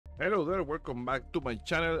Hello there, welcome back to my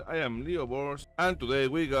channel. I am Leo Bors, and today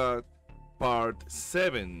we got part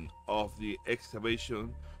 7 of the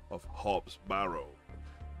excavation of Hobbs Barrow,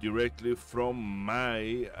 directly from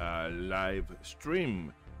my live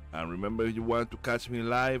stream. And remember, if you want to catch me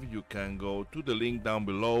live, you can go to the link down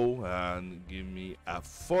below and give me a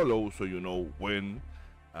follow so you know when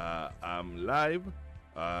I'm live.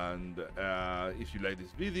 And if you like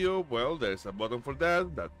this video, well, there's a button for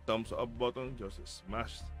that thumbs up button. Just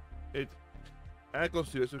smash it and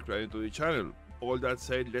consider subscribing to the channel. All that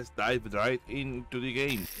said, let's dive right into the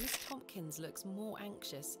game. Miss Tompkins looks more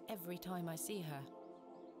anxious every time I see her.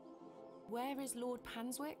 Where is Lord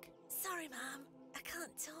Panswick? Sorry, ma'am. I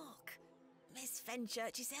can't talk. Miss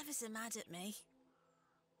Fenchurch is ever so mad at me.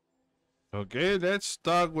 Okay, let's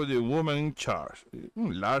start with the woman in charge.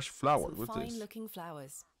 Large flowers. Some What's this? fine-looking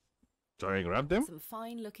flowers. Shall I grab them? Some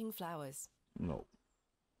fine-looking flowers. No.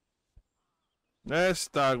 Let's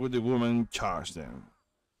start with the woman in charge then.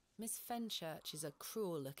 Miss Fenchurch is a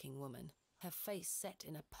cruel-looking woman, her face set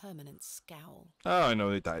in a permanent scowl. Oh, I know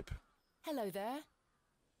the type. Hello there.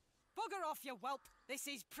 Bugger off, you whelp! This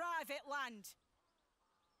is private land!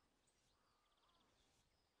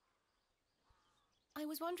 I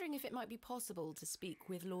was wondering if it might be possible to speak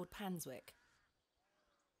with Lord Panswick.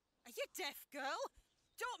 Are you deaf, girl?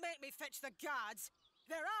 Don't make me fetch the guards.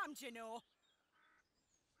 They're armed, you know.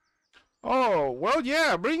 Oh, well,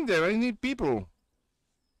 yeah, bring them. I need people.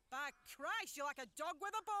 By Christ, you're like a dog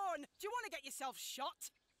with a bone. Do you want to get yourself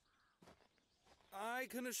shot? I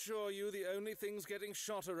can assure you the only things getting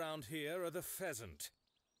shot around here are the pheasant.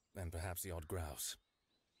 And perhaps the odd grouse.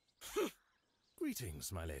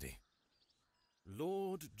 Greetings, my lady.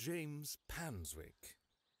 Lord James Panswick,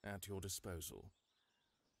 at your disposal.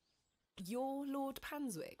 You're Lord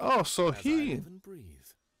Panswick? Oh, so As I he... live and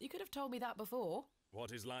breathe. You could have told me that before.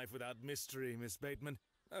 What is life without mystery, Miss Bateman?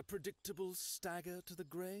 A predictable stagger to the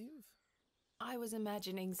grave? I was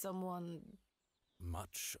imagining someone...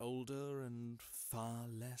 Much older and far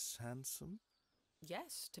less handsome?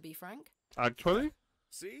 Yes, to be frank. Actually?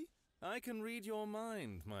 See? I can read your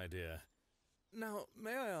mind, my dear. Now,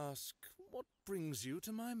 may I ask, what brings you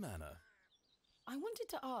to my manor? I wanted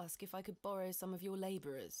to ask if I could borrow some of your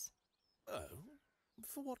labourers. Oh,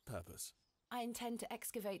 for what purpose? I intend to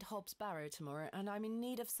excavate Hobbs Barrow tomorrow, and I'm in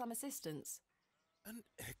need of some assistance. An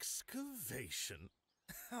excavation?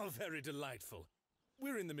 How very delightful.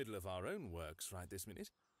 We're in the middle of our own works right this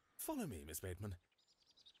minute. Follow me, Miss Bateman.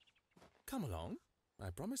 Come along. I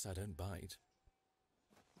promise I don't bite.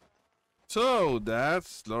 So,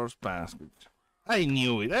 that's Lord Panswick. I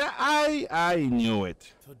knew it. I knew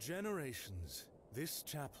it. For generations, this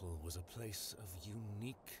chapel was a place of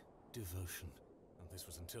unique devotion. And this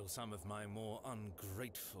was until some of my more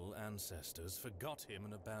ungrateful ancestors forgot him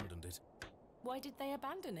and abandoned it. Why did they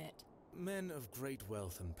abandon it? Men of great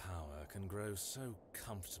wealth and power can grow so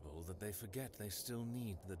comfortable that they forget they still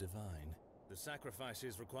need the divine. The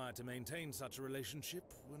sacrifices required to maintain such a relationship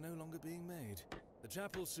were no longer being made. The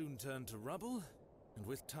chapel soon turned to rubble, and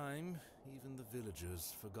with time, even the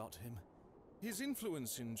villagers forgot him. His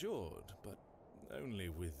influence endured, but only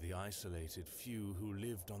with the isolated few who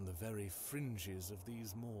lived on the very fringes of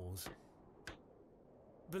these moors.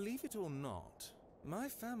 Believe it or not, my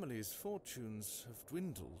family's fortunes have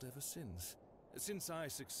dwindled ever since. Since I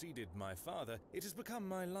succeeded my father, it has become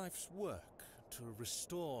my life's work to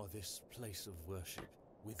restore this place of worship.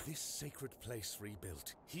 With this sacred place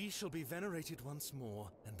rebuilt, he shall be venerated once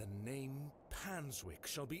more, and the name Panswick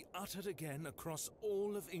shall be uttered again across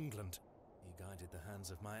all of England. He guided the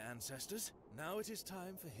hands of my ancestors. Now it is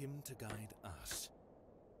time for him to guide us.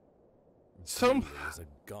 Is a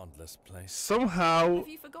godless place. Somehow... Have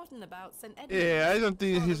you forgotten about St. Edmund? Yeah, I don't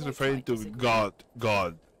think Well, he's I referring to disagree.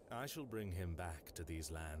 God. I shall bring him back to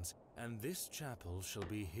these lands, and this chapel shall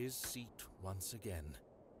be his seat once again.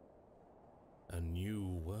 A new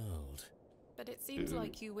world. But it seems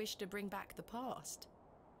like you wish to bring back the past.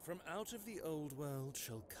 From out of the old world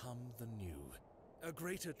shall come the new, a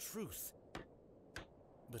greater truth.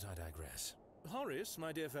 But I digress. Horace,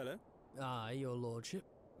 my dear fellow. Aye, your lordship.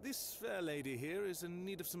 This fair lady here is in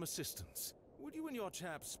need of some assistance. Would you and your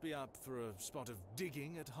chaps be up for a spot of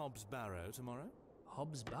digging at Hobbs Barrow tomorrow?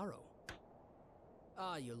 Hobbs Barrow?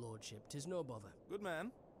 Aye, your lordship, 'tis no bother. Good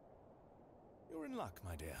man. You're in luck,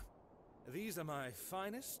 my dear. These are my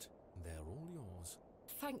finest, and they're all yours.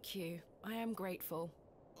 Thank you. I am grateful.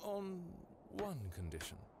 On one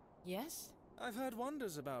condition. Yes? I've heard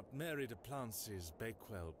wonders about Mary de Plancy's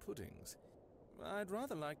Bakewell puddings. I'd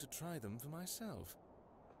rather like to try them for myself.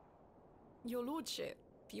 Your lordship,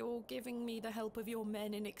 you're giving me the help of your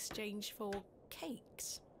men in exchange for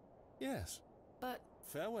cakes. Yes. But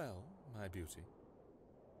Farewell, my beauty.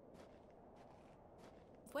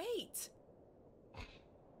 Wait!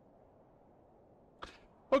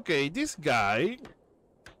 Okay, this guy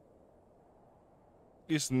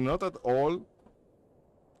is not at all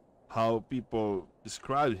how people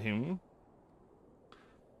describe him.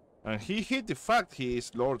 And he hid the fact he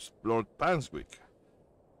is Lord Panswick.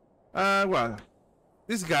 Well,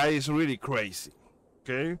 this guy is really crazy,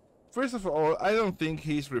 okay? First of all, I don't think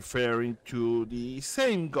he's referring to the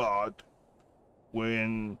same God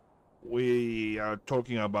when we are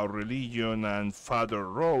talking about religion and Father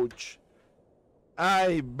Roach.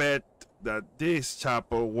 I bet that this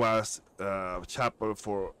chapel was a chapel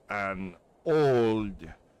for an old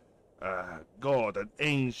god, an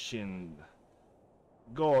ancient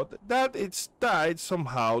god, that it's tied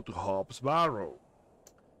somehow to Hobbs Barrow.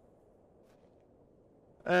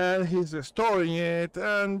 And he's restoring it,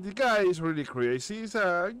 and the guy is really crazy. He's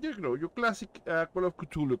you know, your classic Call of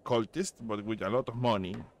Cthulhu cultist, but with a lot of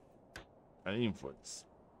money and influence.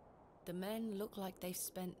 The men look like they've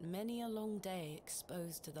spent many a long day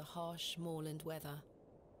exposed to the harsh moorland weather.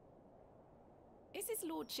 Is his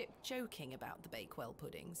lordship joking about the Bakewell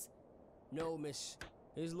puddings? No, miss.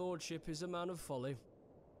 His lordship is a man of folly.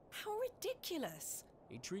 How ridiculous!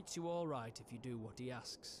 He treats you all right if you do what he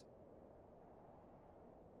asks.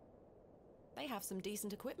 They have some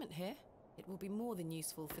decent equipment here. It will be more than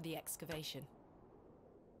useful for the excavation.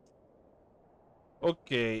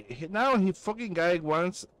 Okay, now he fucking guy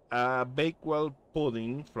wants a Bakewell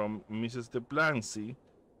pudding from Mrs. Duplancy,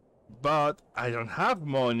 but I don't have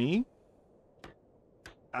money.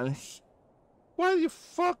 And why the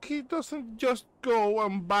fuck he doesn't just go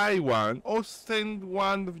and buy one or send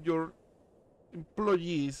one of your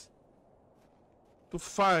employees to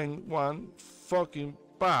find one fucking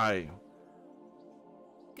pie?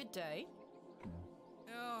 Good day.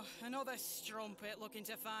 Oh, another strumpet looking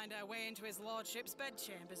to find our way into his lordship's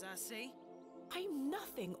bedchambers, I see. I'm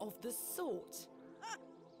nothing of the sort. Ha!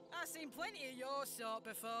 I've seen plenty of your sort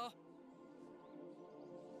before.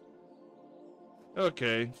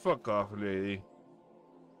 Okay, fuck off, lady.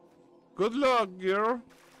 Good luck, girl.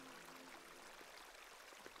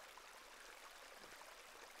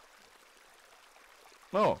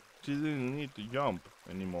 No, she didn't need to jump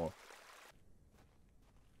anymore.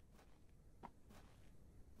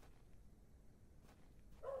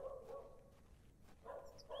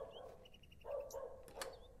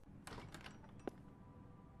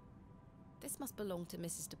 This must belong to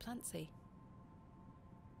Mrs. Duplancy.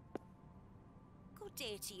 Good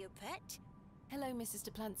day to you, pet. Hello, Mrs.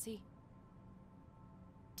 Duplancy.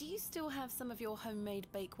 Do you still have some of your homemade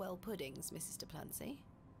Bakewell puddings, Mrs. Duplancy?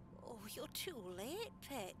 Oh, you're too late,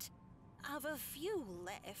 pet. I've a few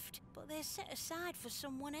left, but they're set aside for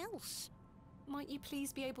someone else. Might you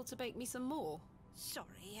please be able to bake me some more?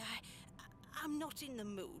 Sorry, I'm not in the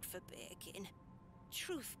mood for baking.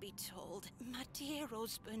 Truth be told, my dear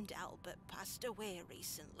husband Albert passed away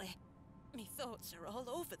recently. Me thoughts are all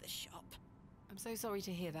over the shop. I'm so sorry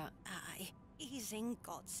to hear that. Aye, he's in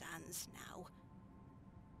God's hands now.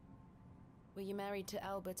 Were you married to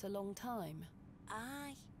Albert a long time?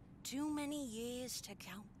 Aye, too many years to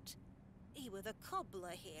count. He were the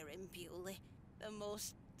cobbler here in Bewley, the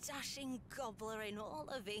most dashing cobbler in all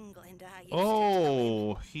of England, I used to tell him.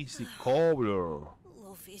 Oh, he's the cobbler.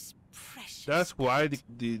 Love is precious. That's why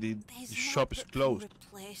the There's shop is naught that closed. can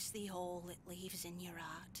replace the hole it leaves in your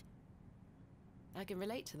heart. I can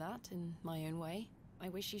relate to that in my own way. I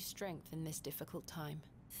wish you strength in this difficult time.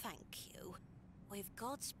 Thank you. With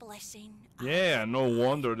God's blessing. Yeah, no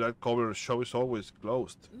wonder that cobbler shop is always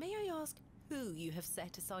closed. May I ask who you have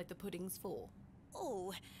set aside the puddings for?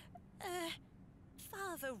 Oh,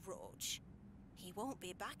 Father Roach. He won't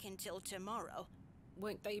be back until tomorrow.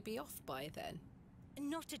 Won't they be off by then?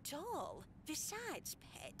 Not at all. Besides,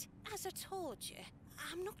 pet, as I told you,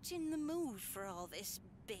 I'm not in the mood for all this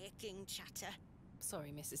baking chatter.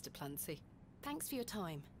 Sorry, Mrs. Duplancy. Thanks for your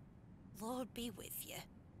time. Lord be with you.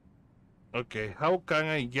 Okay, how can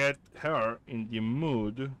I get her in the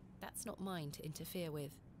mood That's not mine to interfere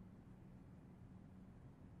with.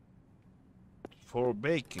 for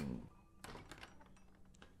baking?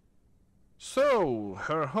 So,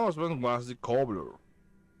 her husband was the cobbler.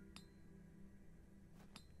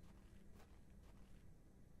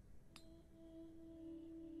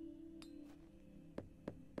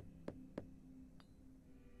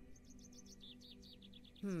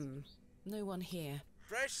 No one here.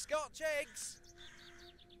 Fresh Scotch eggs!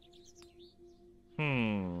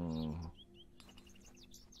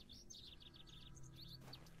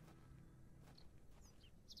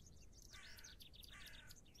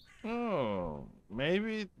 Oh,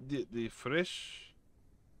 maybe the fresh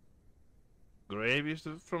grave is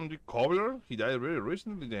from the cobbler? He died very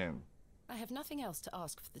recently then. I have nothing else to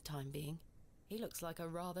ask for the time being. He looks like a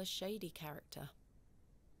rather shady character.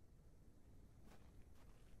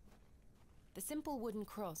 The simple wooden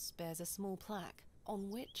cross bears a small plaque on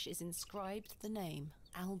which is inscribed the name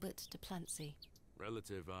Albert de Plancy.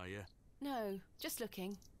 Relative, are you? No, just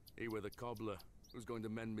looking. He were the cobbler. Who's going to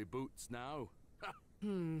mend me boots now?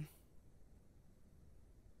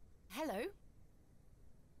 Hello?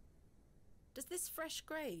 Does this fresh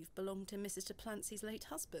grave belong to Mrs. de Plancy's late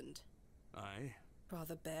husband? Aye.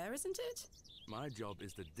 Rather bare, isn't it? My job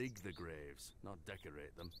is to dig the graves, not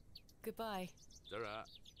decorate them. Goodbye. Ta-ra.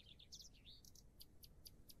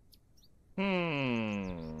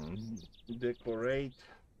 Decorate.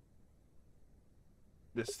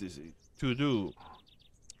 This is it. To do.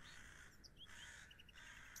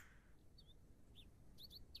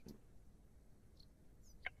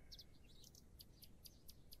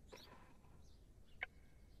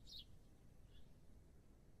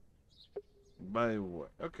 By the way,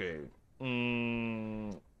 okay.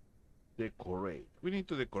 Decorate. We need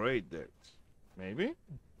to decorate that. Maybe?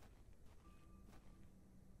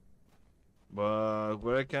 But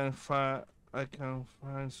where I can find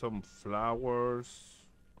some flowers.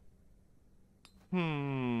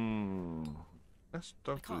 Let's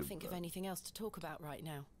talk I can't to think of anything else to talk about right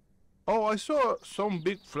now. Oh, I saw some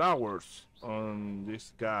big flowers on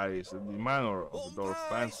these guys at the manor of the Lord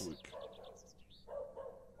Fanswick.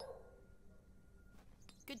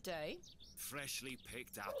 Good day. Freshly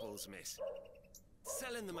picked apples, miss.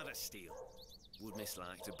 Selling them at a steal. Would miss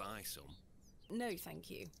like to buy some? No, thank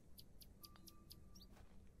you.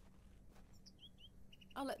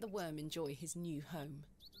 I'll let the worm enjoy his new home.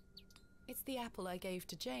 It's the apple I gave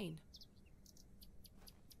to Jane.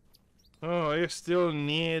 Oh, I still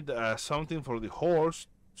need something for the horse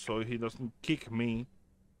so he doesn't kick me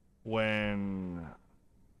when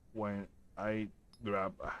I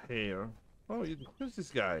grab a hair. Oh, who's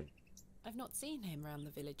this guy? I've not seen him round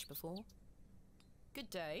the village before. Good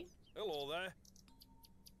day. Hello there.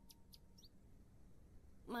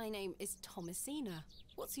 My name is Thomasina.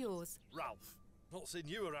 What's yours? Ralph. Not seen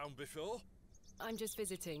you around before. I'm just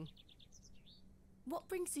visiting. What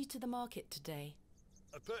brings you to the market today?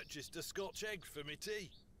 I purchased a Scotch egg for me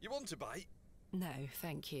tea. You want a bite? No,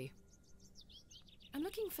 thank you. I'm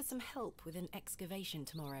looking for some help with an excavation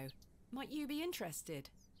tomorrow. Might you be interested?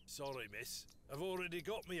 Sorry, miss. I've already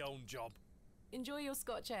got my own job. Enjoy your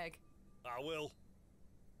Scotch egg. I will.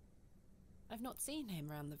 I've not seen him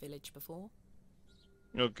round the village before.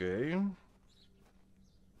 Okay.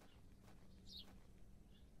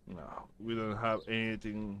 No, we don't have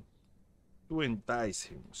anything to entice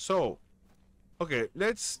him. So, okay,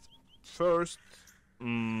 let's first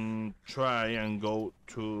try and go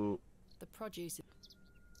to The produce.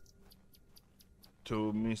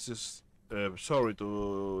 Mrs.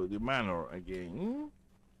 To the manor again,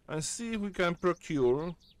 and see if we can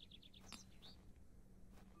procure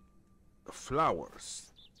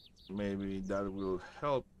flowers. Maybe that will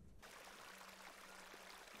help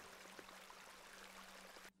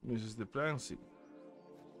Mrs. de Plancy.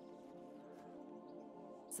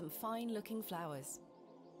 Some fine-looking flowers.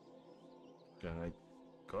 Can I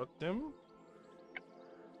cut them?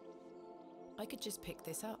 I could just pick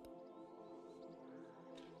this up.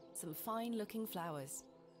 Some fine-looking flowers.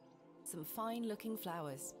 Some fine-looking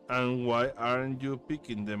flowers. And why aren't you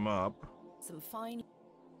picking them up? Some fine...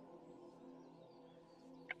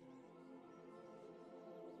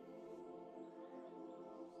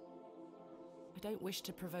 I don't wish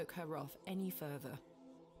to provoke her wrath any further.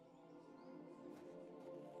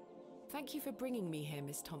 Thank you for bringing me here,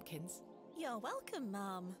 Miss Tompkins. You're welcome,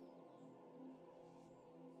 ma'am.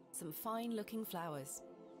 Some fine-looking flowers.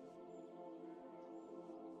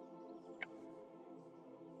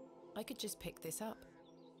 I could just pick this up.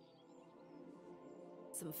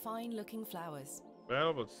 Some fine-looking flowers.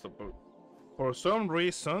 Well, but for some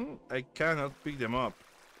reason I cannot pick them up.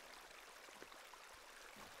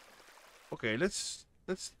 Okay, let's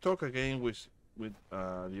talk again with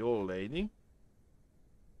the old lady.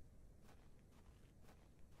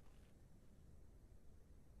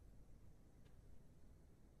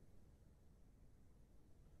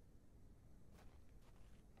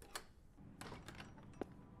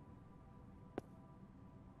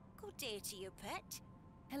 Good day to you, pet.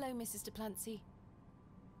 Hello, Mrs. de Plancy.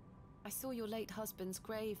 I saw your late husband's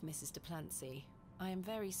grave, Mrs. de Plancy. I am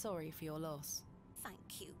very sorry for your loss.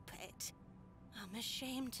 Thank you, pet. I'm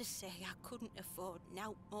ashamed to say I couldn't afford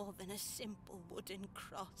naught more than a simple wooden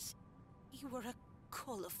cross. You were a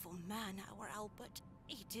colourful man, our Albert.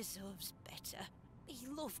 He deserves better. He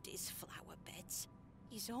loved his flower beds.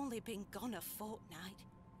 He's only been gone a fortnight,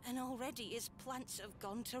 and already his plants have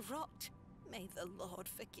gone to rot. May the Lord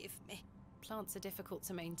forgive me. Plants are difficult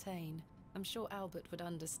to maintain. I'm sure Albert would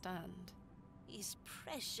understand. His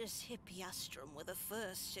precious hippiastrum were the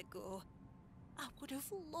first to go. I would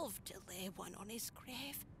have loved to lay one on his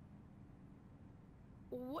grave.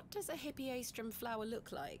 What does a hippiastrum flower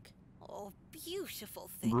look like? Oh, beautiful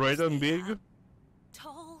things. Red and they big? are.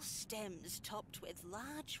 Tall stems topped with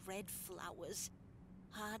large red flowers.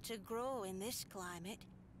 Hard to grow in this climate.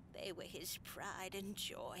 They were his pride and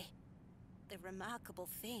joy. The remarkable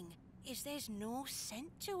thing is there's no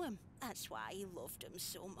scent to 'em. That's why he loved 'em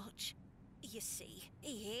so much. You see,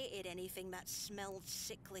 he hated anything that smelled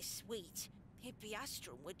sickly sweet.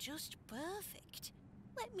 Hippiastrum were just perfect.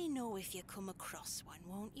 Let me know if you come across one,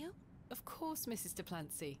 won't you? Of course, Mrs.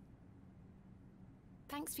 Duplancy.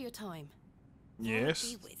 Thanks for your time. Yes.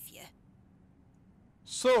 I'll be with you.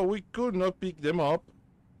 So we could not pick them up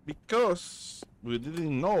because we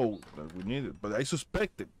didn't know that we needed, but I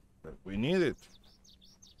suspected that we needed.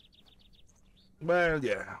 Well,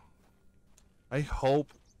 yeah. I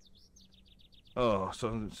hope. Oh,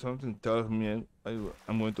 something tells me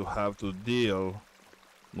I'm going to have to deal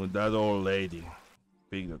with that old lady.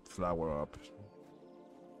 Pick that flower up.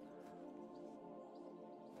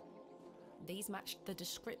 These matched the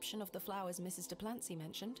description of the flowers Mrs. Duplancy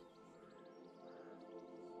mentioned.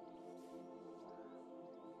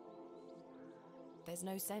 There's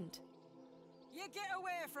no scent. You get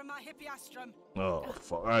away from my hippiastrum! Oh,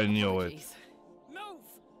 fuck, I knew it. Apologies. Move!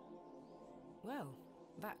 Well,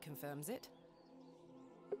 that confirms it.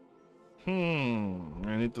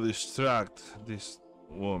 I need to distract this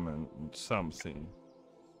woman with something.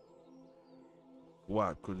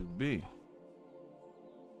 What could it be?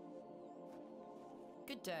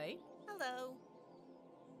 Good day. Hello.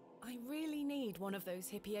 I really need one of those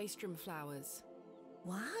hippiastrum flowers.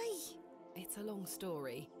 Why? It's a long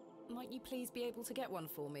story. Might you please be able to get one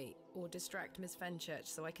for me, or distract Miss Fenchurch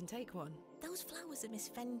so I can take one? Those flowers are Miss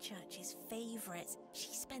Fenchurch's favourites.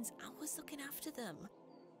 She spends hours looking after them.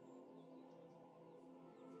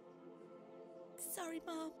 Sorry,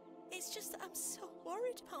 Mom. It's just that I'm so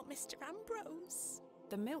worried about Mr. Ambrose.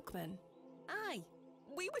 The milkman? Aye.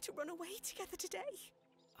 We were to run away together today.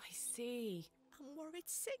 I see. I'm worried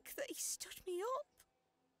sick that he stood me up.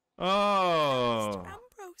 Oh. Mr.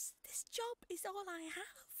 Ambrose, this job is all I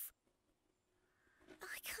have.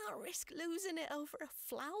 I can't risk losing it over a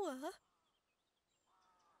flower.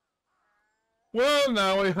 Well,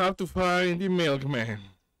 now I have to find the milkman.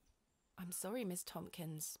 I'm sorry, Miss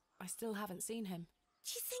Tompkins. I still haven't seen him.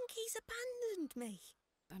 Do you think he's abandoned me?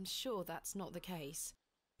 I'm sure that's not the case.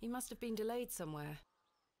 He must have been delayed somewhere.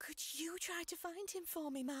 Could you try to find him for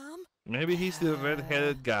me, Mom? Maybe he's the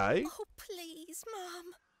red-headed guy? Oh, please,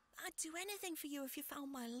 Mom. I'd do anything for you if you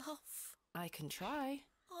found my love. I can try.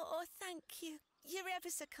 Oh, thank you. You're ever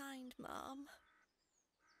so kind, Mom.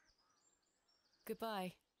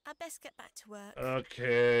 Goodbye. I'd best get back to work.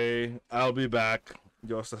 Okay, I'll be back,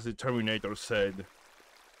 just as the Terminator said.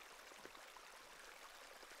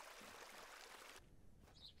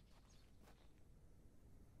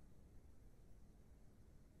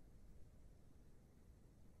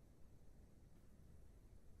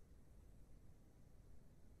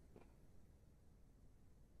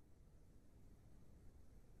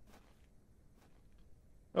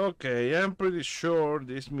 Okay, I'm pretty sure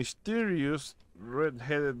this mysterious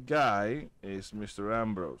red-headed guy is Mr.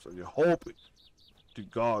 Ambrose. I hope it to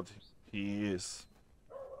God he is.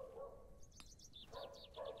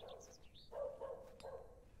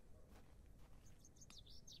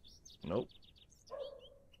 Nope.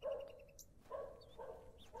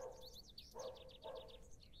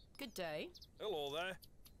 Good day. Hello there.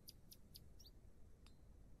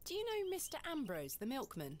 Do you know Mr. Ambrose, the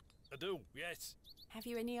milkman? I do, yes. Have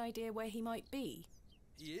you any idea where he might be?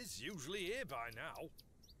 He is usually here by now.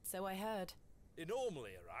 So I heard. He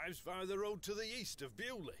normally arrives via the road to the east of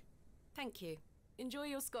Bewley. Thank you. Enjoy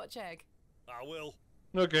your Scotch egg. I will.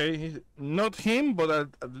 Okay, not him, but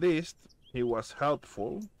at least he was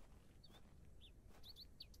helpful.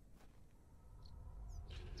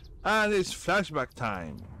 And it's flashback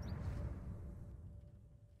time.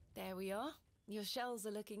 There we are. Your shells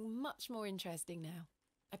are looking much more interesting now.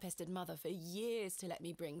 I pestered Mother for years to let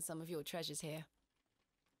me bring some of your treasures here.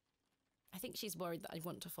 I think she's worried that I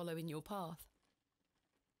want to follow in your path.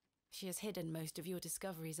 She has hidden most of your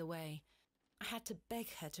discoveries away. I had to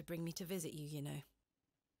beg her to bring me to visit you, you know.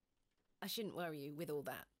 I shouldn't worry you with all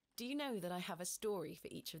that. Do you know that I have a story for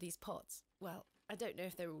each of these pots? Well, I don't know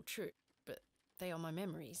if they're all true, but they are my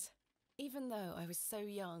memories. Even though I was so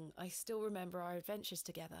young, I still remember our adventures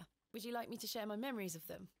together. Would you like me to share my memories of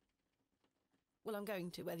them? Well, I'm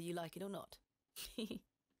going to, whether you like it or not.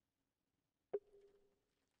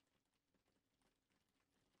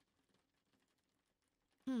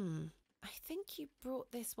 I think you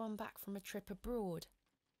brought this one back from a trip abroad.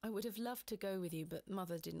 I would have loved to go with you, but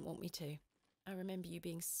Mother didn't want me to. I remember you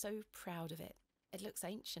being so proud of it. It looks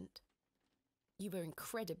ancient. You were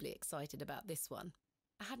incredibly excited about this one.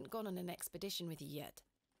 I hadn't gone on an expedition with you yet.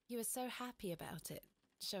 You were so happy about it,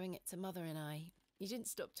 showing it to Mother and I. You didn't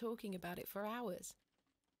stop talking about it for hours.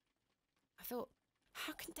 I thought,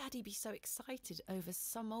 how can Daddy be so excited over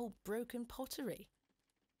some old broken pottery?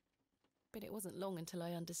 But it wasn't long until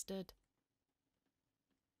I understood.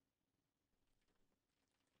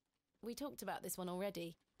 We talked about this one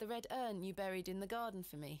already. The red urn you buried in the garden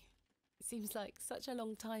for me. It seems like such a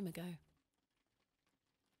long time ago.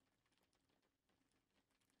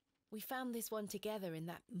 We found this one together in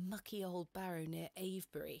that mucky old barrow near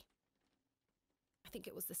Avebury. I think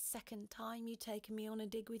it was the second time you'd taken me on a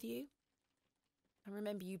dig with you. I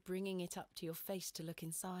remember you bringing it up to your face to look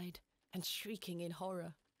inside and shrieking in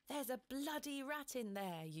horror. "There's a bloody rat in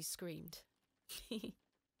there," you screamed.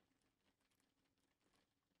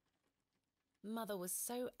 Mother was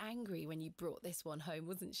so angry when you brought this one home,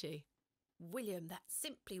 wasn't she? "William, that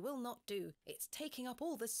simply will not do. It's taking up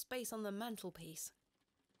all the space on the mantelpiece."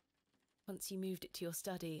 Once you moved it to your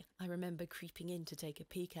study, I remember creeping in to take a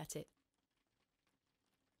peek at it.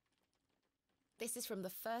 This is from the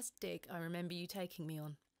first dig I remember you taking me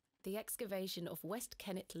on. The excavation of West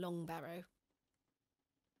Kennet Long Barrow.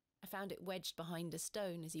 I found it wedged behind a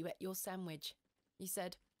stone as you ate your sandwich. You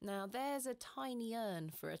said, "Now there's a tiny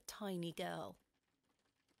urn for a tiny girl."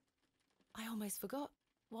 I almost forgot.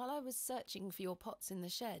 While I was searching for your pots in the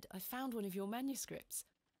shed, I found one of your manuscripts.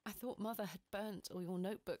 I thought Mother had burnt all your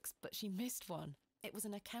notebooks, but she missed one. It was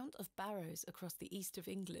an account of barrows across the east of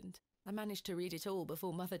England. I managed to read it all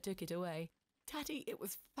before Mother took it away. Daddy, it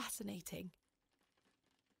was fascinating.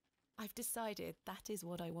 I've decided that is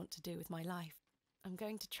what I want to do with my life. I'm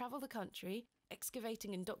going to travel the country,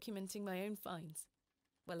 excavating and documenting my own finds.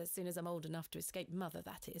 Well, as soon as I'm old enough to escape Mother,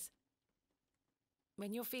 that is.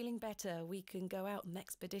 When you're feeling better, we can go out on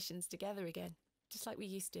expeditions together again, just like we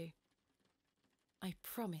used to. I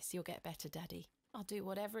promise you'll get better, Daddy. I'll do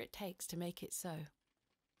whatever it takes to make it so.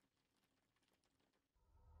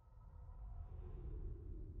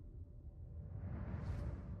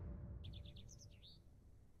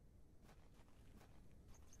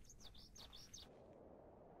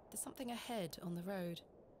 There's something ahead on the road.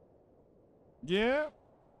 Yeah,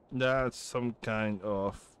 that's some kind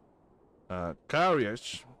of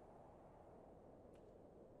carriage.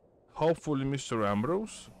 Hopefully, Mr.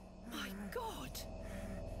 Ambrose. My God!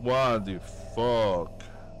 What the fuck?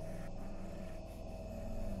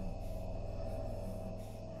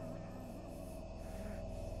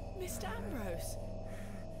 Mr. Ambrose!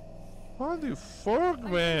 What the fuck,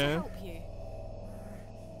 I'm man? going to help you.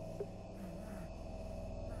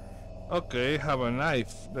 Okay, have a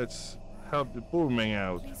knife. Let's help the poor man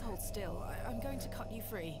out. Please hold still. I'm going to cut you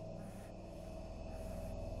free.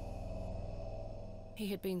 He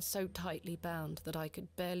had been so tightly bound that I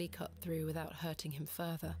could barely cut through without hurting him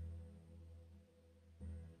further.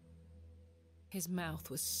 His mouth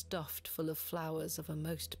was stuffed full of flowers of a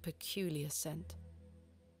most peculiar scent.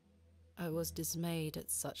 I was dismayed at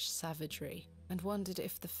such savagery and wondered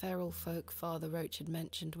if the feral folk Father Roach had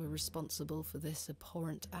mentioned were responsible for this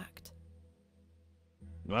abhorrent act.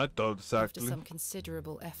 I thought exactly. After some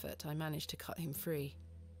considerable effort, I managed to cut him free.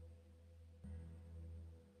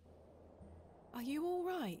 Are you all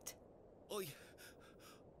right?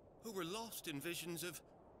 Who were lost in visions of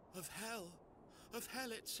hell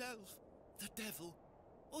itself, the devil.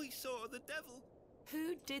 I saw the devil.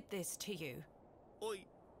 Who did this to you? I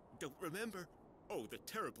don't remember. Oh, the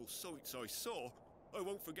terrible sights I saw. I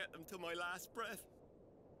won't forget them till my last breath.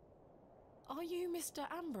 Are you Mr.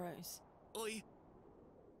 Ambrose?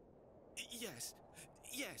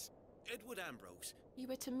 Yes, Edward Ambrose. You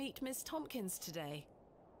were to meet Miss Tompkins today.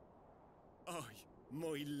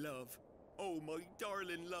 My love. Oh, my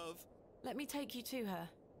darling love. Let me take you to her.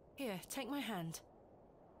 Here, take my hand.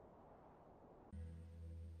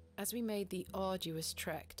 As we made the arduous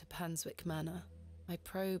trek to Panswick Manor, I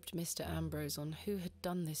probed Mr. Ambrose on who had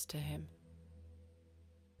done this to him.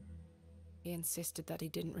 He insisted that he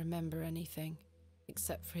didn't remember anything,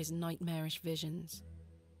 except for his nightmarish visions.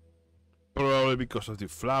 Probably because of the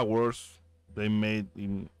flowers they made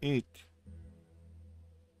him eat.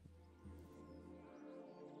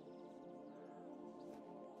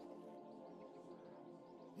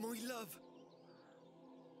 My love.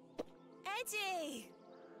 Eddie!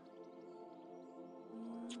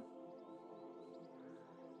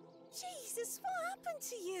 Jesus, what happened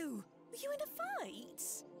to you? Were you in a fight?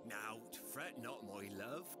 Now, fret not, my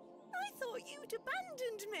love. I thought you'd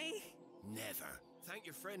abandoned me. Never. Thank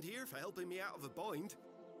your friend here for helping me out of a bind.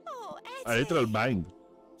 Oh, A Eddie. literal bind.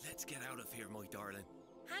 Let's get out of here, my darling.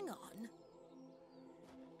 Hang on.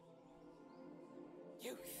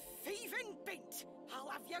 You thieving beat! I'll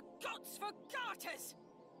have your guts for garters!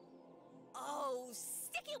 Oh,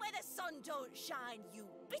 stick it where the sun don't shine, you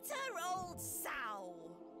bitter old sow.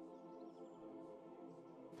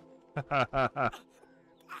 The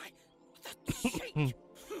cheek!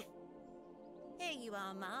 Here you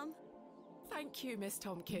are, Mum. Thank you, Miss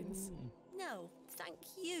Tompkins. No, thank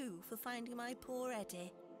you for finding my poor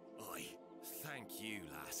Eddie. Aye, thank you,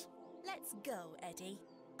 lass. Let's go, Eddie.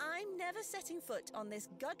 I'm never setting foot on this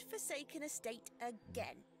godforsaken estate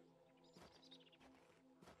again.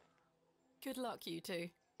 Good luck, you two.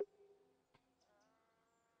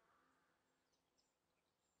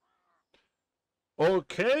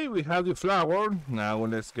 Okay, we have the flower. Now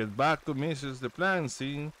let's get back to Mrs.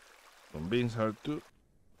 Duplancy. Convince her to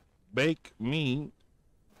bake me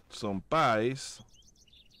some pies.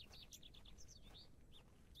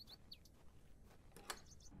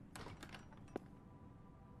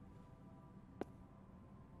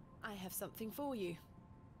 I have something for you.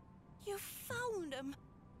 You found them!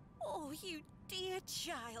 Oh, you dear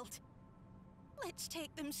child. Let's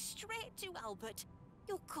take them straight to Albert.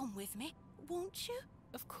 You'll come with me, won't you?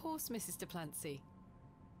 Of course, Mrs. Duplancy.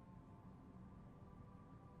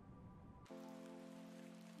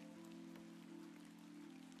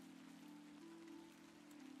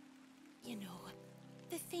 You know,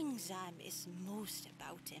 the things I miss most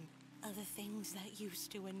about him are the things that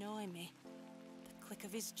used to annoy me. The click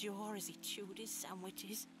of his jaw as he chewed his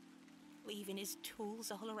sandwiches, leaving his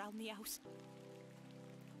tools all around the house.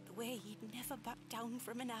 The way he'd never back down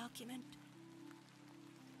from an argument.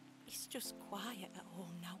 He's just quiet at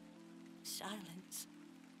home now. Silence.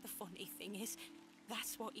 The funny thing is,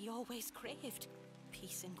 that's what he always craved.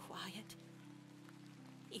 Peace and quiet.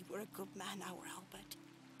 He were a good man, our Albert.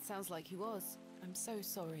 Sounds like he was. I'm so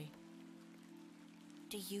sorry.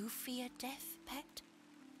 Do you fear death, pet?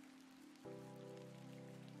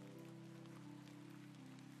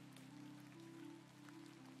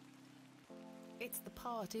 It's the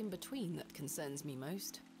part in between that concerns me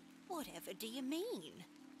most. Whatever do you mean?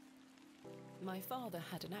 My father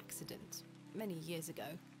had an accident many years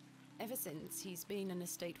ago. Ever since, he's been in a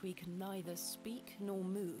state where he can neither speak nor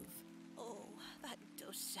move. Oh, that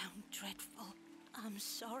does sound dreadful. I'm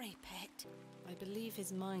sorry, pet. I believe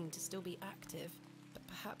his mind to still be active, but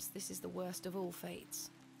perhaps this is the worst of all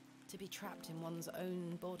fates. To be trapped in one's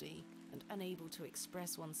own body and unable to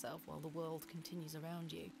express oneself while the world continues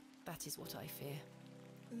around you. That is what I fear.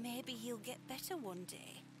 Maybe he'll get better one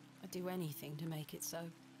day. I'd do anything to make it so.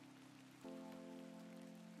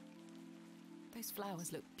 Those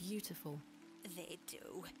flowers look beautiful. They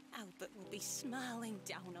do. Albert will be smiling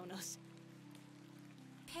down on us.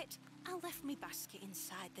 Pet, I left me basket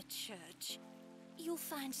inside the church. You'll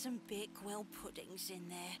find some Bakewell puddings in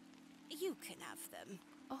there. You can have them.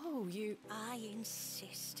 Oh, you... I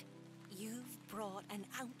insist. You've brought an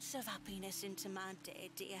ounce of happiness into my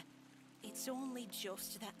day, dear. It's only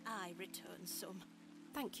just that I return some.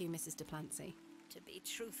 Thank you, Mrs. Duplancy. To be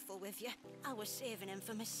truthful with you, I was saving them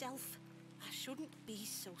for myself. I shouldn't be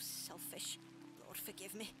so selfish. Lord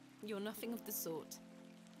forgive me. You're nothing of the sort.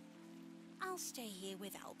 I'll stay here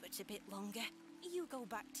with Albert a bit longer. You go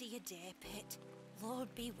back to your day, Pet.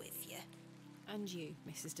 Lord be with you. And you,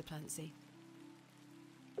 Mrs. Duplancy.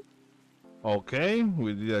 Okay,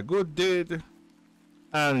 we did a good deed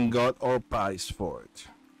and got our pies for it.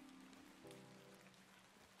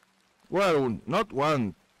 Well, not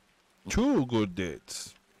one, two good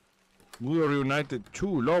deeds. We reunited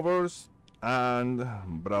two lovers and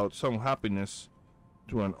brought some happiness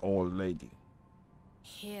to an old lady.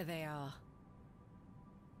 Here they are.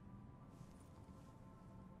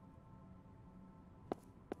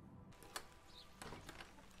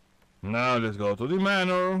 Now let's go to the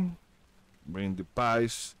manor, bring the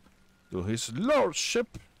pies to his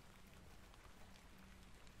lordship.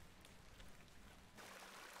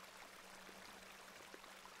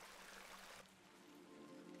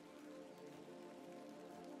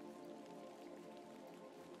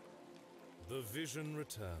 The vision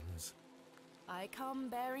returns. I come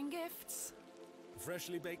bearing gifts.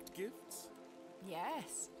 Freshly baked gifts?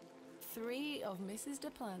 Yes. 3 of Mrs.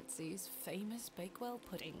 Duplancy's famous Bakewell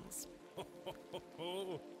puddings.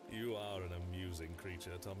 You are an amusing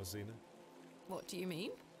creature, Thomasina. What do you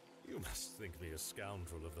mean? You must think me a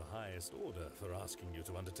scoundrel of the highest order for asking you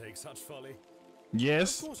to undertake such folly.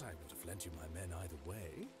 Yes. Of course I would have lent you my men either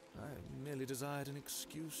way. I merely desired an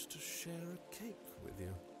excuse to share a cake with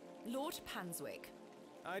you. Lord Panswick.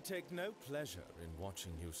 I take no pleasure in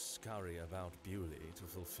watching you scurry about Bewley to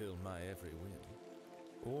fulfill my every whim.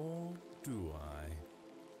 Or do I?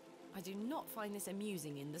 I do not find this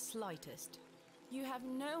amusing in the slightest. You have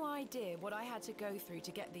no idea what I had to go through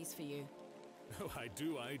to get these for you. Oh, I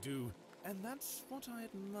do. And that's what I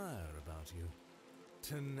admire about you.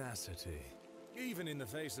 Tenacity. Even in the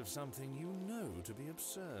face of something you know to be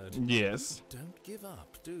absurd. Yes. You don't give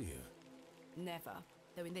up, do you? Never.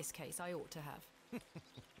 Though in this case, I ought to have.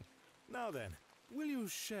 Now then, will you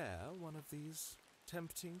share one of these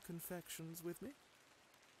tempting confections with me?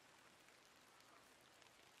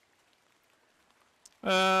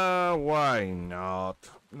 Why not?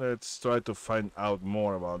 Let's try to find out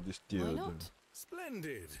more about this dude. Why not?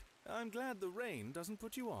 Splendid! I'm glad the rain doesn't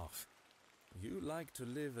put you off. You like to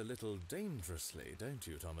live a little dangerously, don't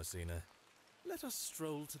you, Thomasina? Let us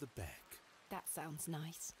stroll to the beck. That sounds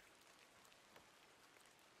nice.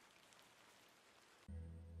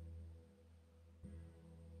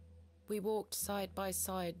 We walked side by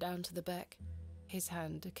side down to the beck, his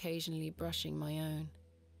hand occasionally brushing my own.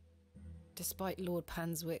 Despite Lord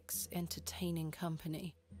Panswick's entertaining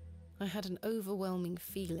company, I had an overwhelming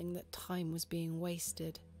feeling that time was being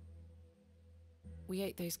wasted. We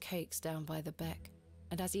ate those cakes down by the beck,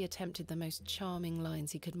 and as he attempted the most charming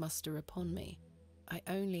lines he could muster upon me, I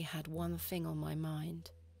only had one thing on my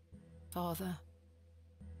mind. Father.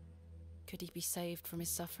 Could he be saved from his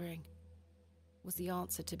suffering? Was the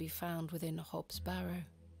answer to be found within Hobbs Barrow?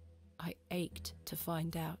 I ached to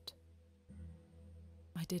find out.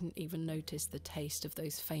 I didn't even notice the taste of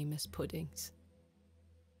those famous puddings.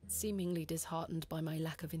 Seemingly disheartened by my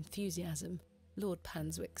lack of enthusiasm, Lord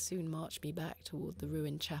Panswick soon marched me back toward the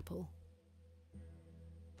ruined chapel.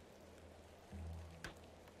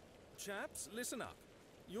 Chaps, listen up.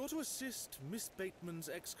 You're to assist Miss Bateman's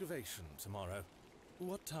excavation tomorrow.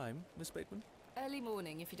 What time, Miss Bateman? Early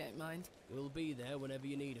morning, if you don't mind. We'll be there whenever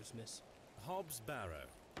you need us, miss. Hobbs Barrow.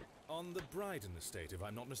 On the Bryden estate, if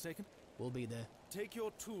I'm not mistaken. We'll be there. Take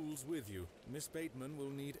your tools with you. Miss Bateman will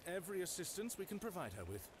need every assistance we can provide her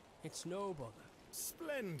with. It's no bother.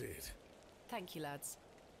 Splendid! Thank you, lads.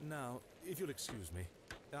 Now, if you'll excuse me,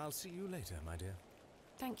 I'll see you later, my dear.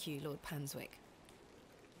 Thank you, Lord Panswick.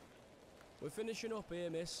 We're finishing up here,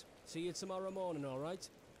 miss. See you tomorrow morning, all right?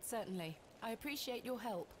 Certainly. I appreciate your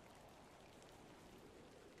help.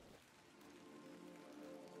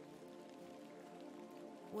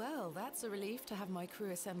 Well, that's a relief to have my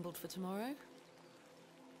crew assembled for tomorrow.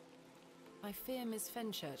 I fear Miss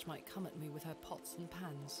Fenchurch might come at me with her pots and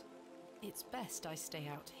pans. It's best I stay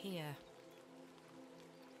out here.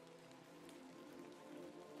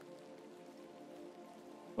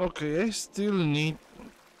 Okay, I still need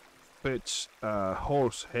fetch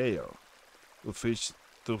horse hair to fix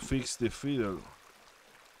the fiddle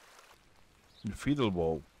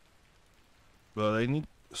bow. But I need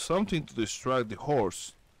something to distract the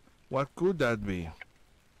horse. What could that be?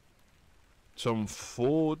 Some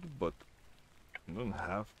food, but I don't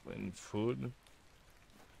have any food.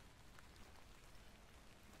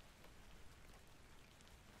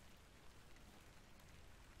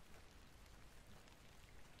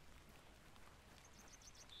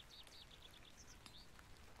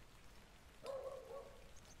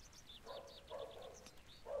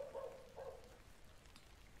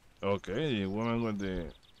 Okay, the woman with the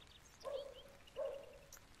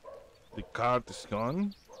cart is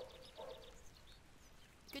gone.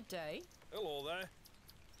 Good day. Hello there.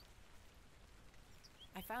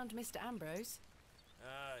 I found Mr. Ambrose.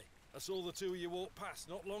 Aye, I saw the two of you walk past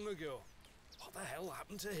not long ago. What the hell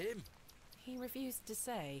happened to him? He refused to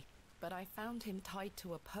say, but I found him tied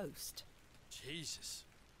to a post. Jesus.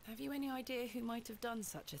 Have you any idea who might have done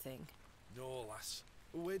such a thing? No, lass.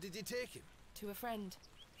 Where did he take him? To a friend.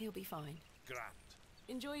 He'll be fine. Grand.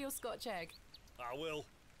 Enjoy your Scotch egg. I will.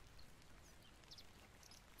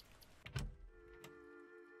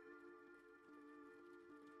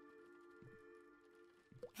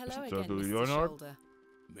 Hello So again, do Mr. you not? Shoulder.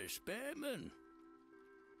 Miss Bateman.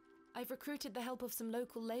 I've recruited the help of some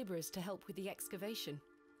local labourers to help with the excavation.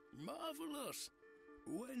 Marvellous.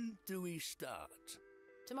 When do we start?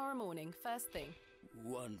 Tomorrow morning, first thing.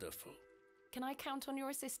 Wonderful. Can I count on your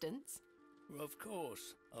assistance? Of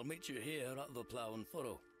course. I'll meet you here at the Plough and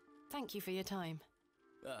Furrow. Thank you for your time.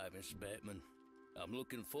 Aye, Miss Bateman. I'm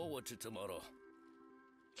looking forward to tomorrow.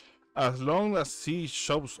 As long as he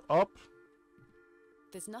shows up.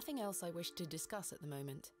 There's nothing else I wish to discuss at the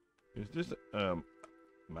moment. Is this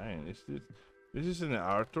man? Is this isn't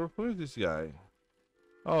Arthur? Who is this guy?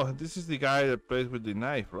 Oh, this is the guy that plays with the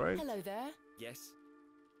knife, right? Hello there. Yes?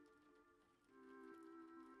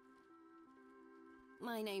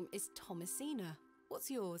 My name is Thomasina. What's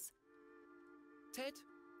yours? Ted?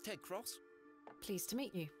 Ted Cross? Pleased to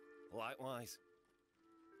meet you. Likewise.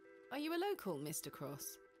 Are you a local, Mr.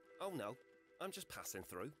 Cross? Oh no, I'm just passing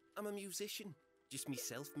through. I'm a musician. Just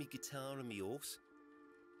myself, me guitar and me horse.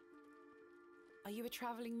 Are you a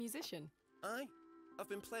travelling musician? Aye. I've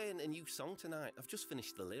been playing a new song tonight. I've just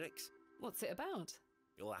finished the lyrics. What's it about?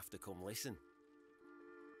 You'll have to come listen.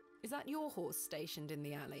 Is that your horse stationed in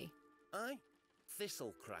the alley? Aye.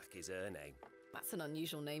 Thistlecrack is her name. That's an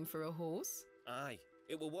unusual name for a horse. Aye.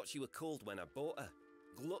 It were what she were called when I bought her.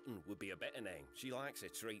 Glutton would be a better name. She likes her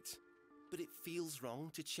treats. But it feels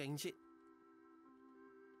wrong to change it.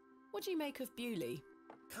 What do you make of Bewley?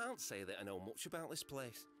 Can't say that I know much about this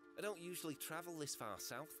place. I don't usually travel this far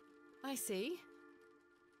south. I see.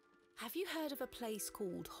 Have you heard of a place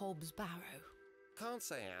called Hobbs Barrow? Can't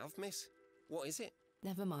say I have, miss. What is it?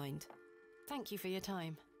 Never mind. Thank you for your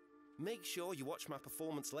time. Make sure you watch my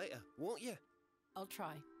performance later, won't you? I'll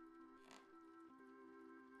try.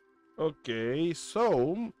 Okay,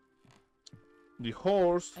 so the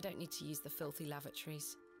horse I don't need to use the filthy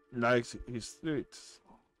lavatories. likes his treats.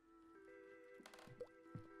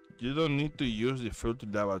 You don't need to use the filter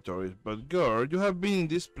lavatories, but girl, you have been in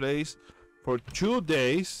this place for 2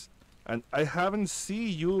 days and I haven't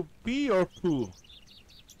seen you pee or poo.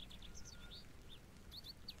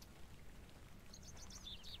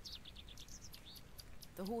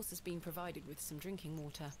 The horse has been provided with some drinking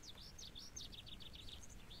water.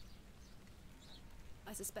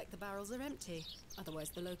 I suspect the barrels are empty, otherwise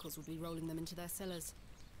the locals would be rolling them into their cellars.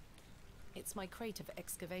 It's my crate of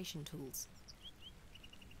excavation tools.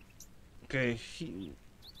 Okay,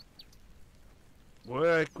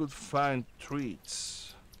 where I could find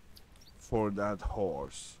treats for that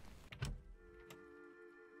horse.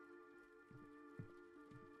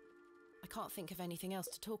 I can't think of anything else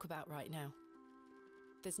to talk about right now.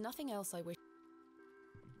 There's nothing else I wish...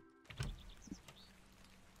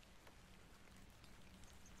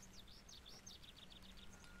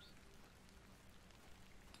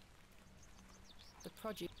 The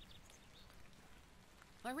produce...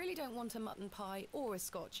 I really don't want a mutton pie or a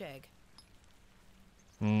Scotch egg.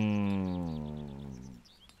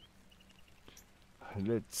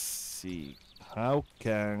 Let's see. How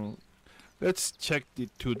can... Let's check the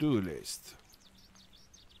to-do list.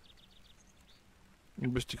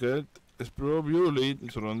 Investigate, explore Bewley,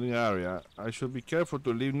 the surrounding area. I should be careful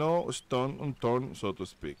to leave no stone unturned, so to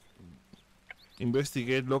speak.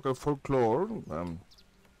 Investigate local folklore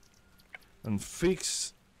and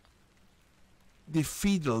fix the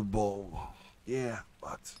fiddle bow. Yeah,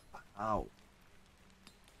 but how?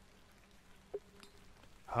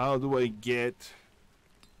 How do I get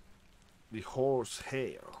the horse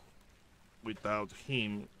hair without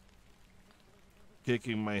him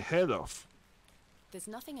kicking my head off? There's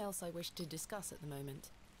nothing else I wish to discuss at the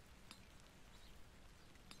moment.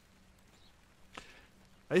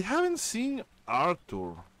 I haven't seen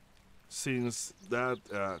Arthur since that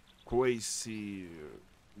crazy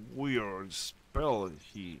weird spell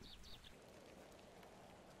he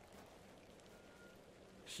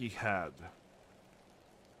had.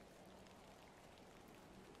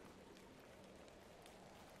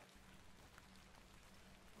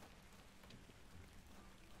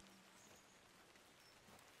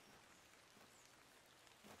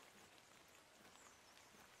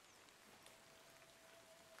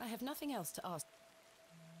 I have nothing else to ask.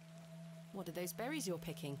 What are those berries you're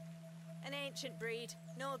picking? An ancient breed,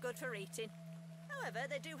 no good for eating. However,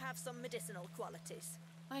 they do have some medicinal qualities.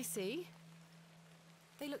 I see.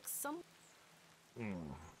 They look some... The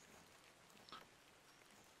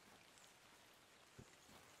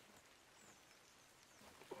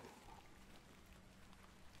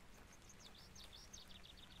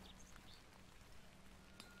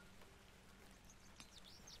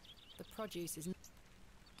produce is...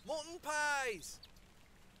 Mutton pies!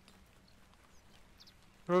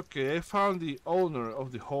 Okay, I found the owner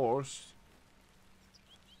of the horse.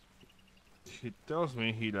 He tells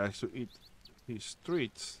me he likes to eat his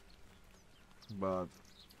treats, but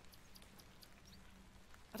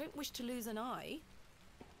I don't wish to lose an eye.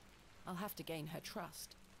 I'll have to gain her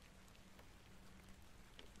trust.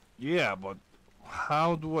 yeah, but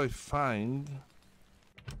how do I find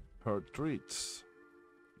her treats?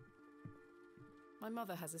 My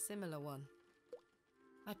mother has a similar one.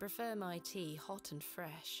 I prefer my tea hot and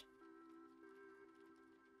fresh.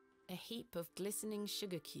 A heap of glistening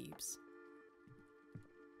sugar cubes.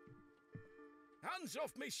 Hands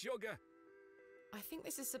off me, sugar! I think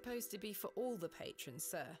this is supposed to be for all the patrons,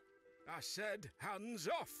 sir. I said hands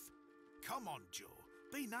off! Come on, Joe.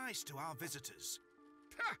 Be nice to our visitors.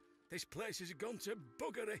 Ha! This place has gone to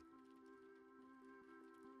buggery.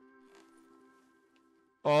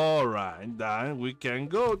 Alright, then we can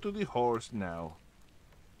go to the horse now.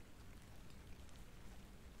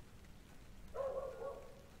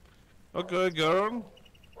 Okay, girl.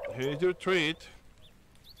 Here's your treat.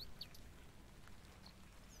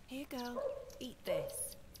 Here, girl. Eat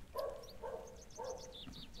this.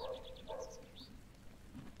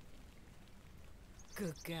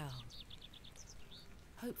 Good girl.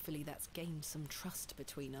 Hopefully that's gained some trust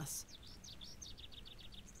between us.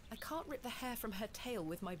 I can't rip the hair from her tail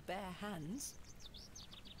with my bare hands.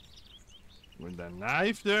 With a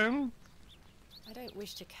knife, then? I don't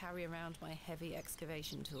wish to carry around my heavy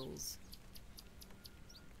excavation tools.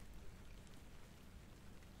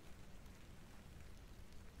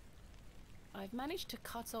 I've managed to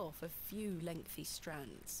cut off a few lengthy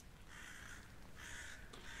strands.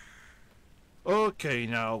 Okay,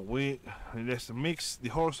 now let's mix the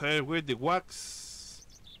horsehair with the wax.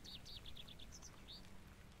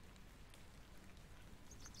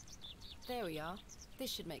 There we are.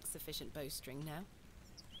 This should make sufficient bowstring now.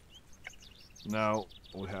 Now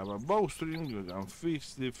we have a bowstring. We can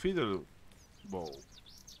fix the fiddle bow.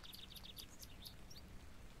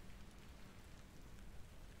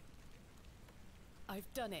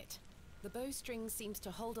 I've done it. The bowstring seems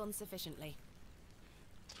to hold on sufficiently.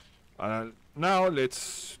 Now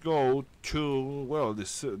let's go to, well,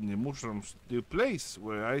 the mushrooms, the place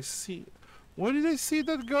where I see... Where did I see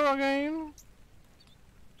that girl again?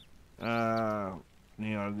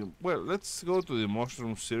 Near the, well, let's go to the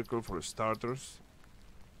mushroom circle for starters.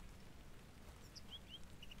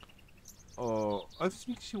 Oh, I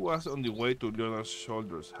think she was on the way to Leonard's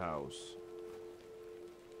Shoulder's house.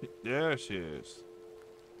 There she is.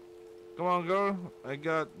 Come on, girl. I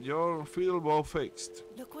got your fiddle bow fixed.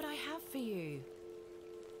 Look what I have for you.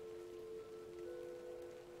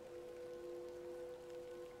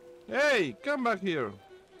 Hey, come back here.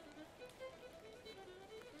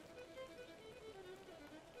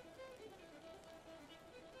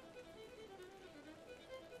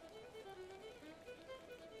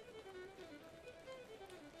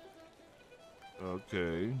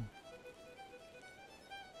 Okay.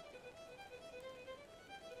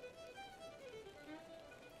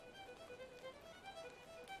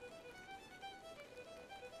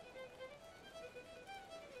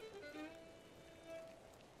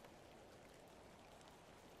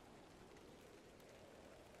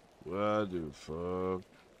 What the fuck?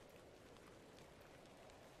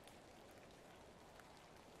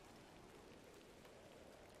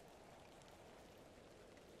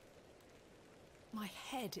 My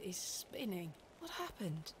head is spinning. What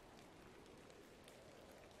happened?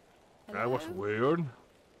 That was Hello? weird.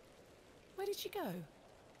 Where did she go?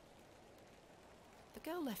 The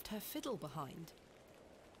girl left her fiddle behind.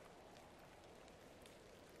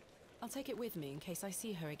 I'll take it with me in case I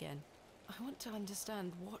see her again. I want to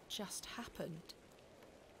understand what just happened.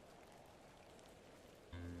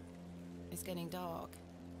 It's getting dark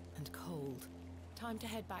and cold. Time to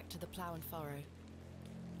head back to the Plough and Furrow.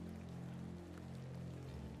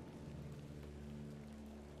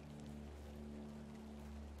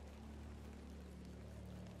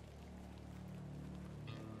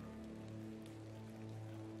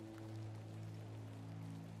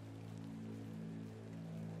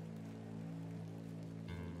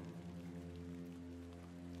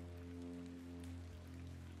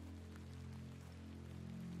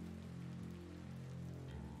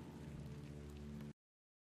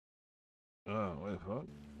 Oh, what the fuck?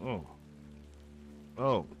 Oh.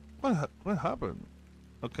 Oh. What happened?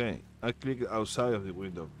 Okay, I clicked outside of the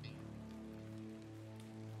window.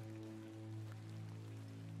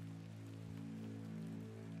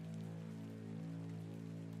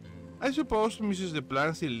 I suppose Mrs.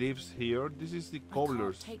 Delancey lives here. This is the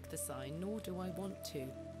cobbler's. I can't take the sign, nor do I want to.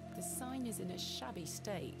 The sign is in a shabby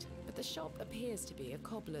state, but the shop appears to be a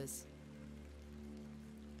cobbler's.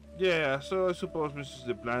 Yeah, so I suppose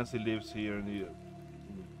Mrs. Delancey lives here in the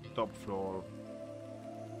top floor.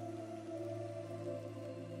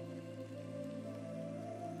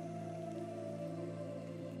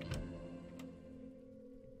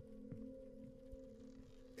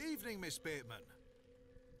 Evening, Miss Bateman.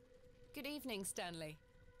 Good evening, Stanley.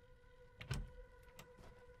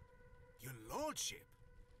 Your lordship,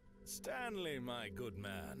 Stanley, my good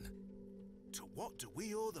man. to what do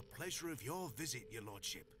we owe the pleasure of your visit, your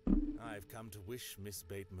lordship? I've come to wish Miss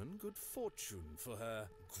Bateman good fortune for her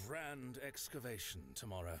grand excavation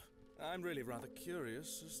tomorrow. I'm really rather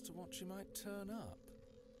curious as to what she might turn up.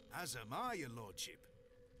 As am I, your lordship.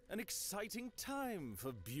 An exciting time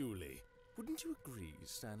for Bewley. Wouldn't you agree,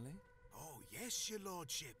 Stanley? Oh, yes, your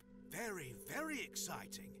lordship. Very, very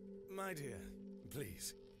exciting. My dear,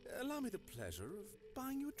 please, allow me the pleasure of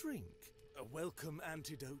buying you a drink. A welcome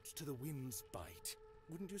antidote to the wind's bite.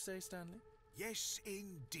 Wouldn't you say, Stanley? Yes,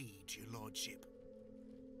 indeed, your lordship.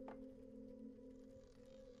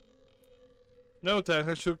 No thanks,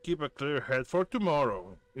 I should keep a clear head for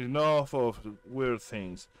tomorrow. Enough of weird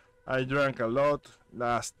things. I drank a lot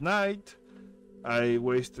last night. I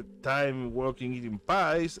wasted time walking eating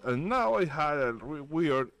pies, and now I had a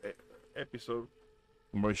weird episode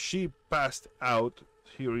where she passed out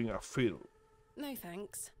hearing a fiddle. No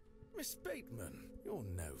thanks. Miss Bateman, you're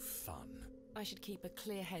no fun. I should keep a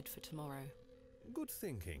clear head for tomorrow. Good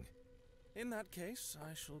thinking. In that case,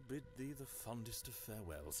 I shall bid thee the fondest of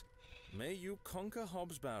farewells. May you conquer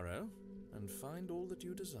Hobbs Barrow and find all that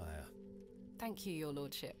you desire. Thank you, your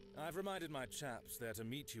lordship. I've reminded my chaps they're to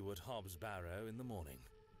meet you at Hobbs Barrow in the morning.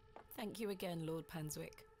 Thank you again, Lord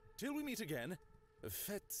Panswick. Till we meet again,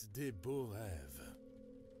 faites des beaux rêves.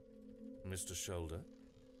 Mr. Shoulder?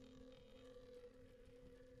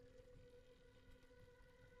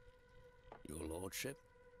 Your lordship?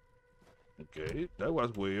 Okay, that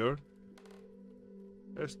was weird.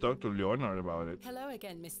 Let's talk to Leonard about it. Hello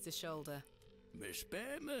again, Mr. Shoulder. Miss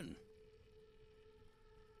Bateman?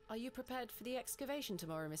 Are you prepared for the excavation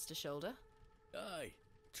tomorrow, Mr. Shoulder? Aye.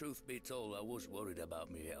 Truth be told, I was worried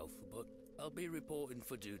about me health, but I'll be reporting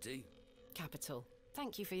for duty. Capital.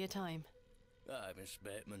 Thank you for your time. Aye, Miss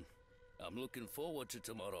Bateman. I'm looking forward to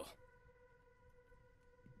tomorrow.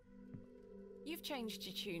 You've changed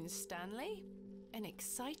your tunes, Stanley. An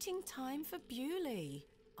exciting time for Bewley.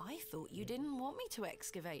 I thought you didn't want me to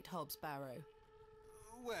excavate Hobbs Barrow.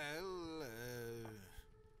 Well,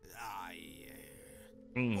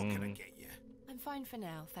 what can I get you? I'm fine for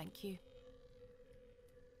now, thank you.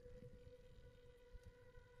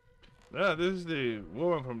 Yeah, this is the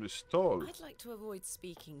woman from the stall. I'd like to avoid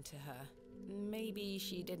speaking to her. Maybe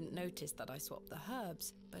she didn't notice that I swapped the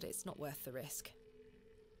herbs, but it's not worth the risk.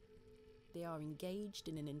 They are engaged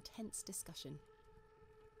in an intense discussion.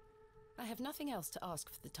 I have nothing else to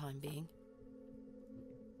ask for the time being.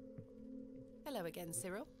 Hello again,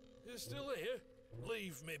 Cyril. You still here?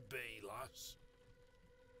 Leave me be, lass.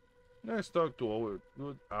 Let's talk to our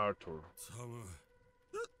good Arthur.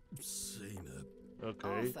 Seen her. Okay.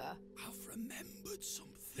 Arthur. I've remembered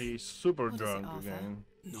something. He's super What is drunk it, Arthur? again.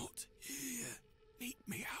 Not here. Meet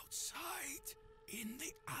me outside, in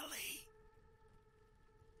the alley.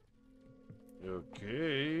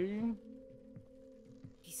 Okay.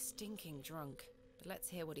 He's stinking drunk, but let's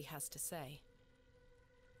hear what he has to say.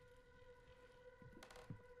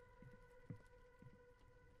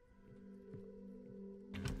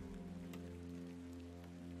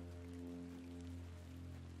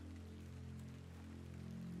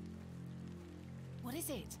 What is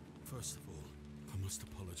it? First of all, I must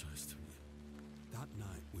apologize to you. That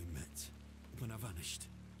night we met, when I vanished.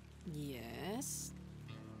 Yes?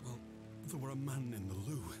 Well, there were a man in the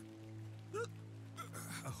loo.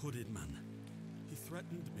 A hooded man. He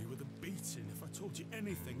threatened me with a beating if I told you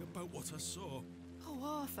anything about what I saw.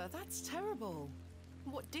 Oh, Arthur, that's terrible.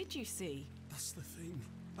 What did you see? That's the thing.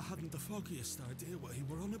 I hadn't the foggiest idea what he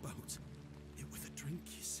were on about. It was a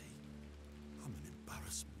drink, you see. I'm an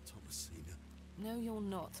embarrassment, Thomasina. No, you're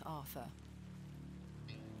not, Arthur.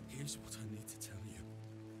 Here's what I need to tell you.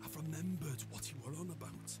 I've remembered what you were on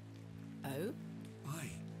about. Oh?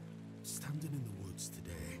 Aye. Standing in the woods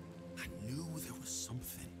today, I knew there was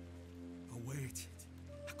something. I waited.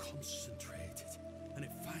 I concentrated. And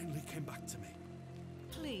it finally came back to me.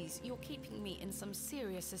 Please, you're keeping me in some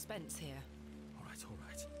serious suspense here. All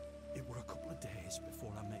right. It were a couple of days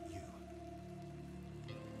before I met you.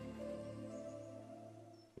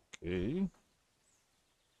 Okay.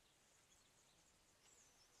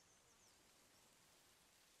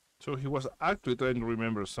 So he was actually trying to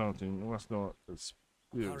remember something. It was not a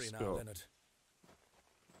weird Hurry now, spell. Leonard.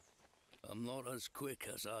 I'm not as quick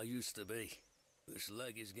as I used to be. This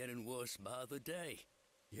leg is getting worse by the day.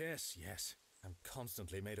 Yes. I'm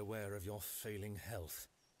constantly made aware of your failing health.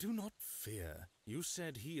 Do not fear. You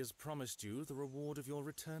said he has promised you the reward of your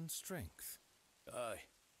returned strength. Aye,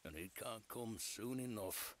 and it can't come soon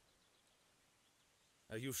enough.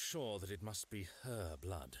 Are you sure that it must be her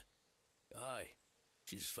blood? Aye,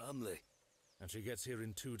 she's family. And she gets here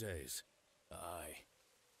in 2 days? Aye.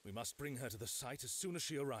 We must bring her to the site as soon as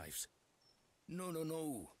she arrives.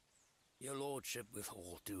 No. Your lordship, with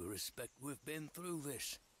all due respect, we've been through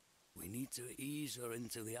this. We need to ease her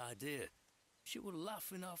into the idea. She would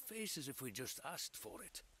laugh in our faces if we just asked for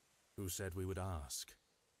it. Who said we would ask?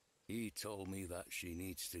 He told me that she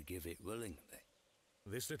needs to give it willingly.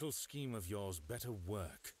 This little scheme of yours better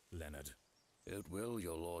work, Leonard. It will,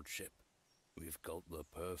 your lordship. We've got the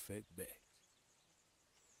perfect bet.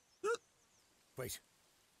 Wait.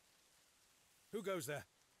 Who goes there?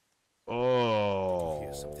 Oh. Did you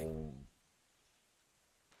hear something?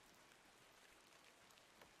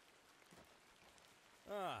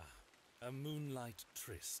 Ah, a moonlight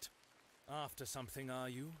tryst. After something, are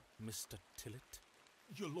you, Mr. Tillett?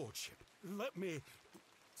 Your lordship, let me...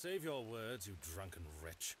 Save your words, you drunken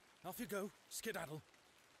wretch. Off you go, skedaddle.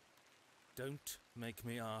 Don't make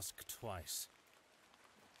me ask twice.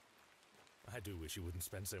 I do wish you wouldn't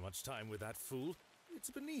spend so much time with that fool. It's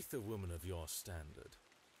beneath a woman of your standard.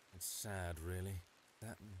 It's sad, really.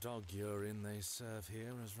 That dog urine they serve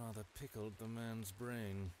here has rather pickled the man's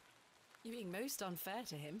brain. You're being most unfair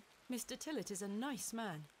to him. Mr. Tillett is a nice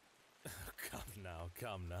man.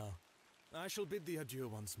 Come now. I shall bid thee adieu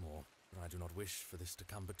once more, but I do not wish for this to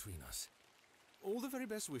come between us. All the very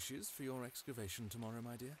best wishes for your excavation tomorrow,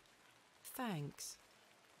 my dear. Thanks.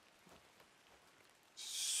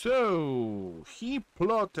 So, he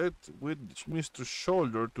plotted with Mr.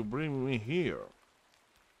 Shoulder to bring me here.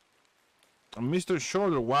 And Mr.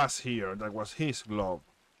 Shoulder was here, that was his glove.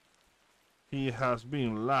 He has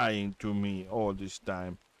been lying to me all this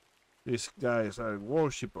time. These guys are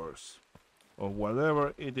worshippers of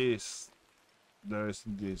whatever it is there is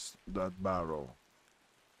in that barrow.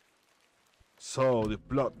 So the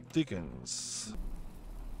plot thickens.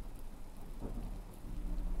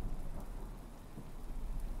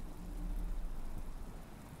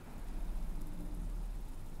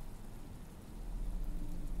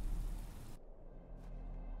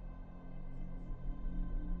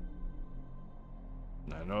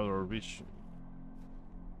 Another vision.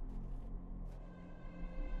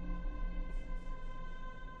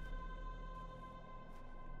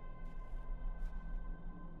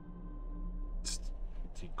 It's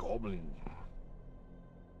the goblin.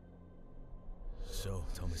 So,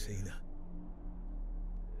 Thomasina,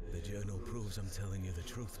 the journal proves I'm telling you the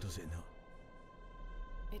truth, does it not?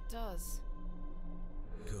 It does.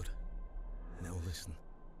 Good. Now listen.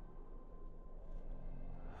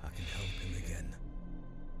 I can help him again.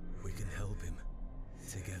 We can help him.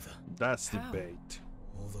 Together. That's the bait.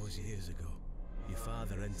 All those years ago, your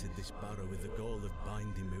father entered this barrow with the goal of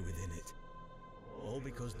binding me within it. All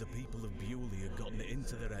because the people of Bewley had gotten it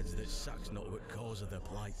into their heads that Sack's not what cause of their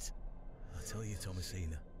plight. I tell you,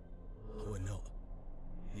 Thomasina, we're not.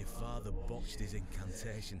 Your father botched his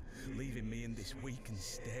incantation, leaving me in this weakened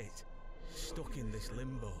state, stuck in this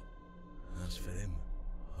limbo. As for him,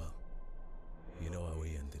 well, you know how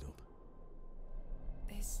he ended up.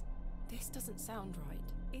 This doesn't sound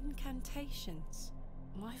right. Incantations.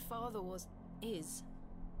 My father is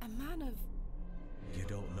a man of... You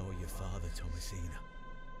don't know your father, Thomasina.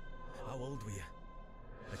 How old were you?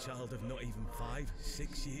 A child of not even 5,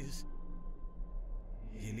 6 years?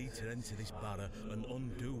 You need to enter this barrow and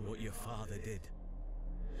undo what your father did.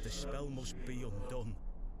 The spell must be undone.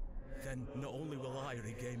 Then not only will I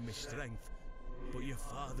regain my strength, but your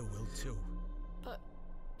father will too. But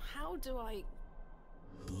how do I...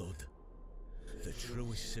 Blood. The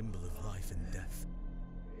truest symbol of life and death.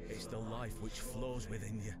 It's the life which flows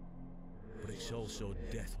within you, but it's also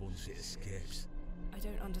death once it escapes. I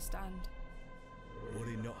don't understand.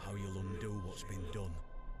 Worry not how you'll undo what's been done.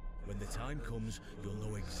 When the time comes, you'll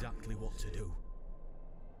know exactly what to do.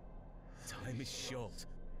 Time is short.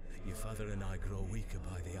 Your father and I grow weaker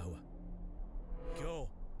by the hour. Go.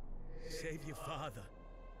 Save your father.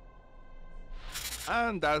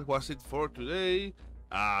 And that was it for today.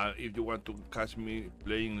 If you want to catch me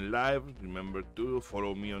playing live, remember to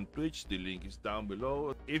follow me on Twitch. The link is down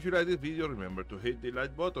below. If you like this video, remember to hit the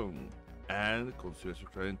like button and consider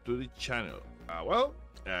subscribing to the channel.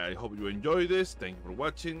 I hope you enjoyed this. Thank you for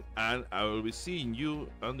watching, and I will be seeing you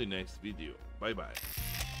on the next video. Bye bye.